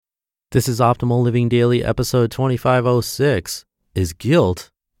This is Optimal Living Daily, episode 2506. Is guilt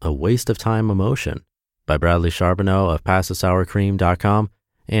a waste of time emotion? By Bradley Charbonneau of PassTheSourCream.com.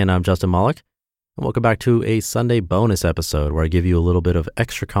 And I'm Justin Malik. And welcome back to a Sunday bonus episode where I give you a little bit of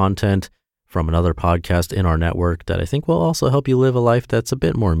extra content from another podcast in our network that I think will also help you live a life that's a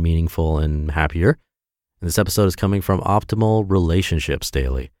bit more meaningful and happier. And this episode is coming from Optimal Relationships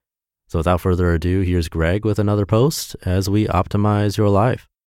Daily. So without further ado, here's Greg with another post as we optimize your life.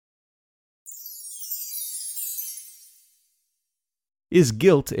 Is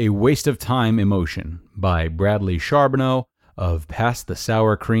Guilt a Waste of Time Emotion? By Bradley Charbonneau of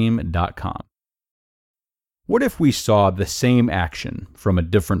PassTheSourCream.com. What if we saw the same action from a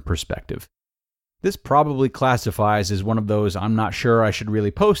different perspective? This probably classifies as one of those I'm not sure I should really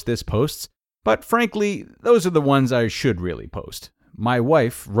post this posts, but frankly, those are the ones I should really post. My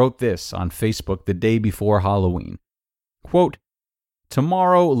wife wrote this on Facebook the day before Halloween. Quote,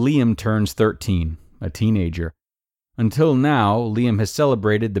 "Tomorrow Liam turns 13, a teenager. Until now, Liam has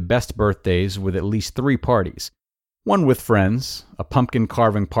celebrated the best birthdays with at least 3 parties. One with friends, a pumpkin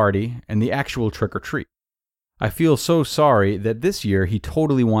carving party, and the actual trick-or-treat. I feel so sorry that this year he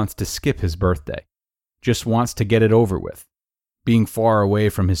totally wants to skip his birthday. Just wants to get it over with. Being far away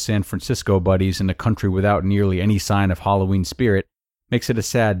from his San Francisco buddies in a country without nearly any sign of Halloween spirit makes it a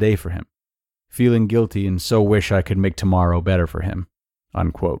sad day for him. Feeling guilty and so wish I could make tomorrow better for him."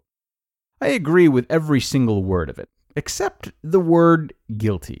 Unquote. I agree with every single word of it, except the word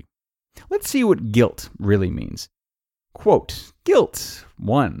guilty. Let's see what guilt really means. Quote, "Guilt,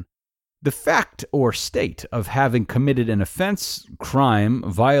 1. The fact or state of having committed an offense, crime,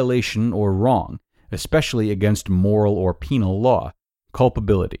 violation, or wrong, especially against moral or penal law,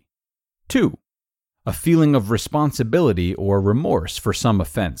 culpability. 2. A feeling of responsibility or remorse for some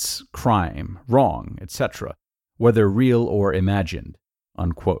offense, crime, wrong, etc., whether real or imagined."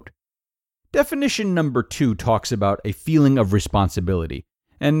 Unquote. Definition number 2 talks about a feeling of responsibility.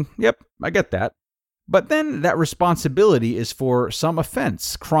 And yep, I get that. But then that responsibility is for some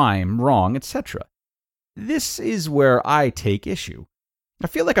offense, crime, wrong, etc. This is where I take issue. I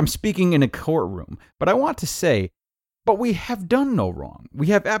feel like I'm speaking in a courtroom, but I want to say, but we have done no wrong. We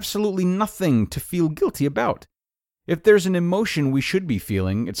have absolutely nothing to feel guilty about. If there's an emotion we should be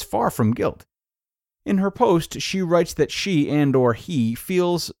feeling, it's far from guilt. In her post, she writes that she and or he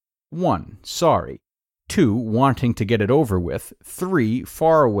feels 1. Sorry. 2. Wanting to get it over with. 3.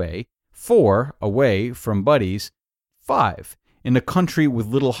 Far away. 4. Away from buddies. 5. In a country with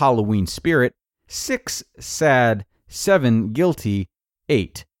little Halloween spirit. 6. Sad. 7. Guilty.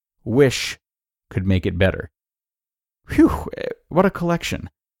 8. Wish could make it better. Whew, what a collection.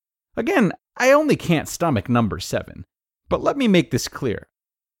 Again, I only can't stomach number 7. But let me make this clear.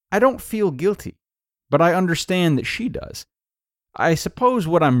 I don't feel guilty, but I understand that she does. I suppose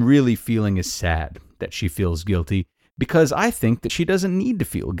what I'm really feeling is sad that she feels guilty, because I think that she doesn't need to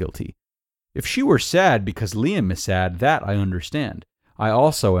feel guilty. If she were sad because Liam is sad, that I understand. I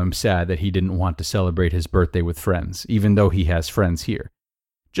also am sad that he didn't want to celebrate his birthday with friends, even though he has friends here.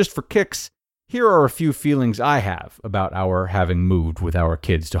 Just for kicks, here are a few feelings I have about our having moved with our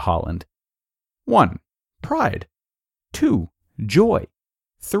kids to Holland. 1. Pride. 2. Joy.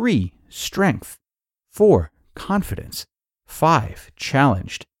 3. Strength. 4. Confidence. 5.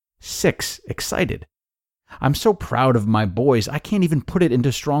 Challenged. 6. Excited. I'm so proud of my boys, I can't even put it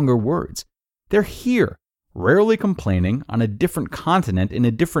into stronger words. They're here, rarely complaining, on a different continent, in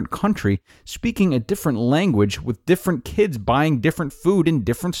a different country, speaking a different language, with different kids buying different food in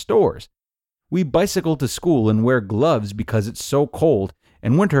different stores. We bicycle to school and wear gloves because it's so cold,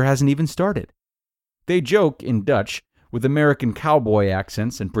 and winter hasn't even started. They joke, in Dutch, with American cowboy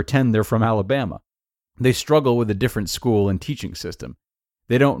accents and pretend they're from Alabama. They struggle with a different school and teaching system.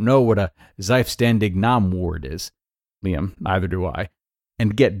 They don't know what a Zijfstandig naamwoord is. Liam, neither do I.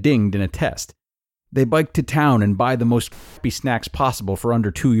 And get dinged in a test. They bike to town and buy the most crappy snacks possible for under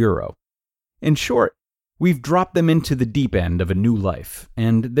 €2. In short, we've dropped them into the deep end of a new life,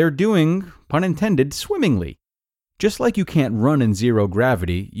 and they're doing, pun intended, swimmingly. Just like you can't run in zero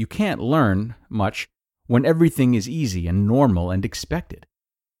gravity, you can't learn much when everything is easy and normal and expected.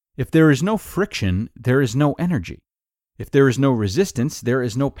 If there is no friction, there is no energy. If there is no resistance, there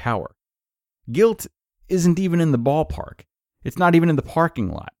is no power. Guilt isn't even in the ballpark. It's not even in the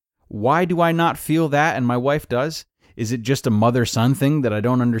parking lot. Why do I not feel that and my wife does? Is it just a mother-son thing that I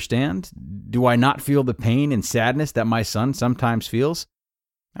don't understand? Do I not feel the pain and sadness that my son sometimes feels?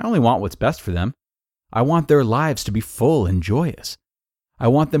 I only want what's best for them. I want their lives to be full and joyous. I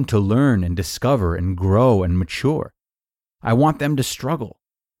want them to learn and discover and grow and mature. I want them to struggle,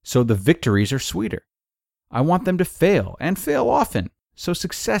 so the victories are sweeter. I want them to fail, and fail often, so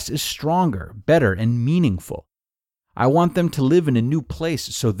success is stronger, better, and meaningful. I want them to live in a new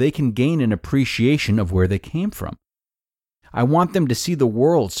place so they can gain an appreciation of where they came from. I want them to see the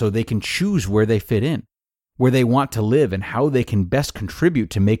world so they can choose where they fit in, where they want to live, and how they can best contribute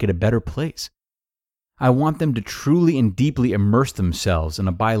to make it a better place. I want them to truly and deeply immerse themselves in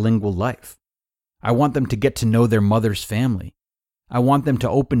a bilingual life. I want them to get to know their mother's family. I want them to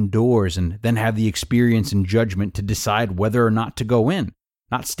open doors and then have the experience and judgment to decide whether or not to go in,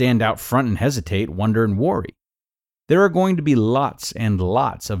 not stand out front and hesitate, wonder, and worry. There are going to be lots and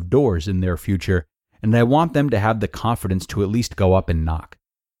lots of doors in their future, and I want them to have the confidence to at least go up and knock.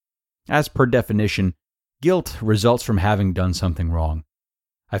 As per definition, guilt results from having done something wrong.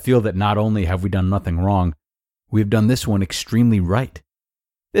 I feel that not only have we done nothing wrong, we have done this one extremely right.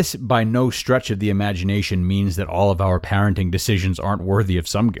 This, by no stretch of the imagination, means that all of our parenting decisions aren't worthy of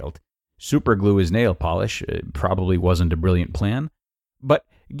some guilt. Superglue is nail polish. It probably wasn't a brilliant plan. But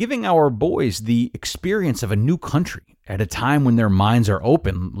giving our boys the experience of a new country at a time when their minds are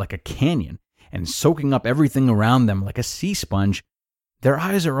open like a canyon and soaking up everything around them like a sea sponge, their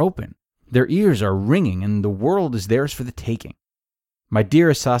eyes are open, their ears are ringing, and the world is theirs for the taking. My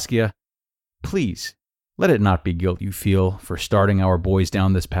dearest Saskia, please, let it not be guilt you feel for starting our boys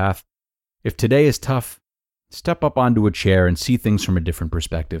down this path. If today is tough, step up onto a chair and see things from a different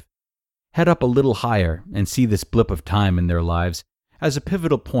perspective. Head up a little higher and see this blip of time in their lives as a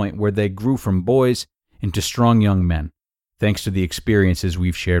pivotal point where they grew from boys into strong young men, thanks to the experiences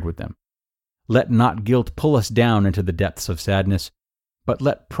we've shared with them. Let not guilt pull us down into the depths of sadness, but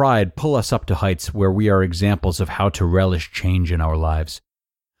let pride pull us up to heights where we are examples of how to relish change in our lives.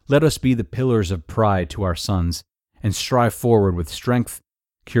 Let us be the pillars of pride to our sons and strive forward with strength,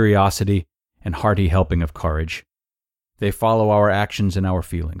 curiosity, and hearty helping of courage. They follow our actions and our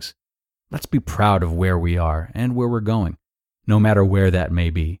feelings. Let's be proud of where we are and where we're going, no matter where that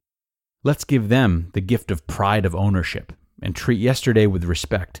may be. Let's give them the gift of pride of ownership and treat yesterday with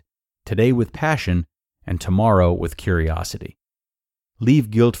respect, today with passion, and tomorrow with curiosity.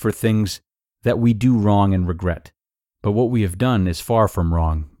 Leave guilt for things that we do wrong and regret, but what we have done is far from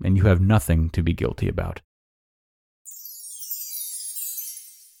wrong, and you have nothing to be guilty about.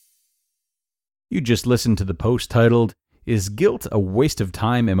 You just listened to the post titled, "Is Guilt a Waste of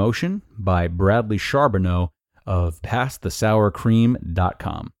Time Emotion?" by Bradley Charbonneau of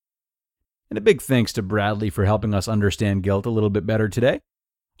PastTheSourCream.com. And a big thanks to Bradley for helping us understand guilt a little bit better today.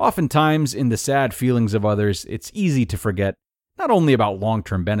 Oftentimes, in the sad feelings of others, it's easy to forget not only about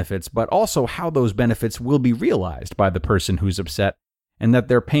long-term benefits, but also how those benefits will be realized by the person who's upset, and that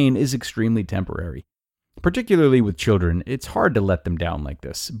their pain is extremely temporary. Particularly with children, it's hard to let them down like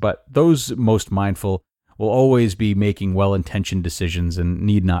this, but those most mindful will always be making well-intentioned decisions and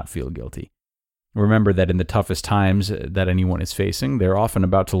need not feel guilty. Remember that in the toughest times that anyone is facing, they're often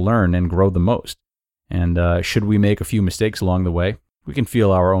about to learn and grow the most. And should we make a few mistakes along the way, we can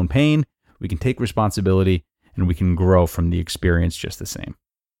feel our own pain, we can take responsibility, and we can grow from the experience just the same.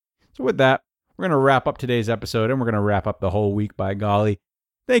 So with that, we're going to wrap up today's episode, and we're going to wrap up the whole week, by golly.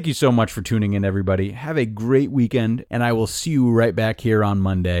 Thank you so much for tuning in, everybody. Have a great weekend, and I will see you right back here on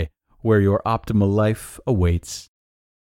Monday, where your optimal life awaits.